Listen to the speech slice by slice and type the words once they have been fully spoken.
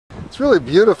It's really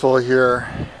beautiful here.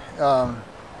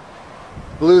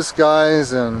 Blue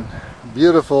skies and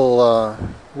beautiful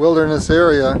wilderness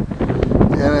area,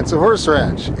 and it's a horse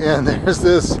ranch, and there's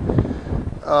this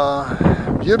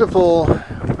beautiful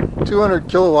 200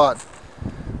 kilowatt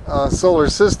solar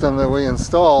system that we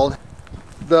installed.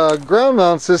 The ground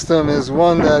mount system is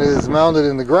one that is mounted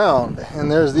in the ground,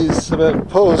 and there's these cement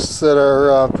posts that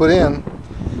are put in.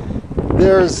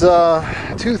 There's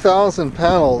 2,000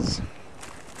 panels.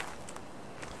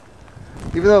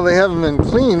 Even though they haven't been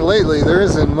cleaned lately, there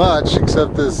isn't much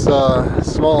except this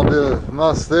small bit of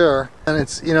muss there, and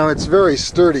it's very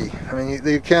sturdy. I mean,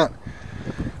 you can't.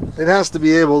 It has to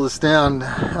be able to stand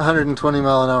 120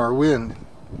 mile an hour wind.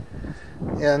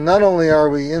 And not only are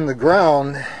we in the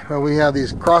ground, but we have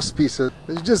these cross pieces.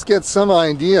 You just get some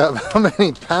idea of how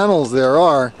many panels there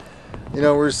are.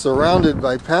 We're surrounded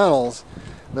by panels.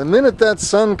 The minute that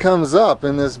sun comes up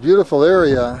in this beautiful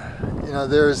area,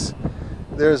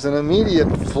 there's an immediate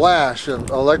flash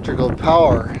of electrical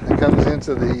power that comes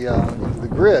into the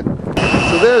grid.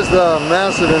 So there's the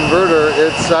massive inverter.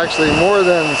 It's actually more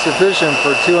than sufficient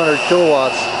for 200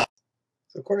 kilowatts.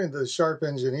 So according to the sharp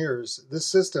engineers, this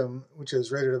system, which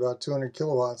is rated about 200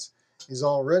 kilowatts, is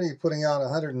already putting out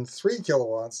 103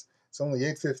 kilowatts. It's only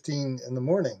 8:15 in the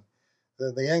morning.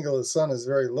 The angle of the sun is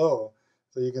very low.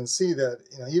 So you can see that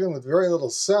even with very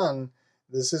little sun,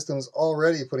 the system's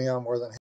already putting out more than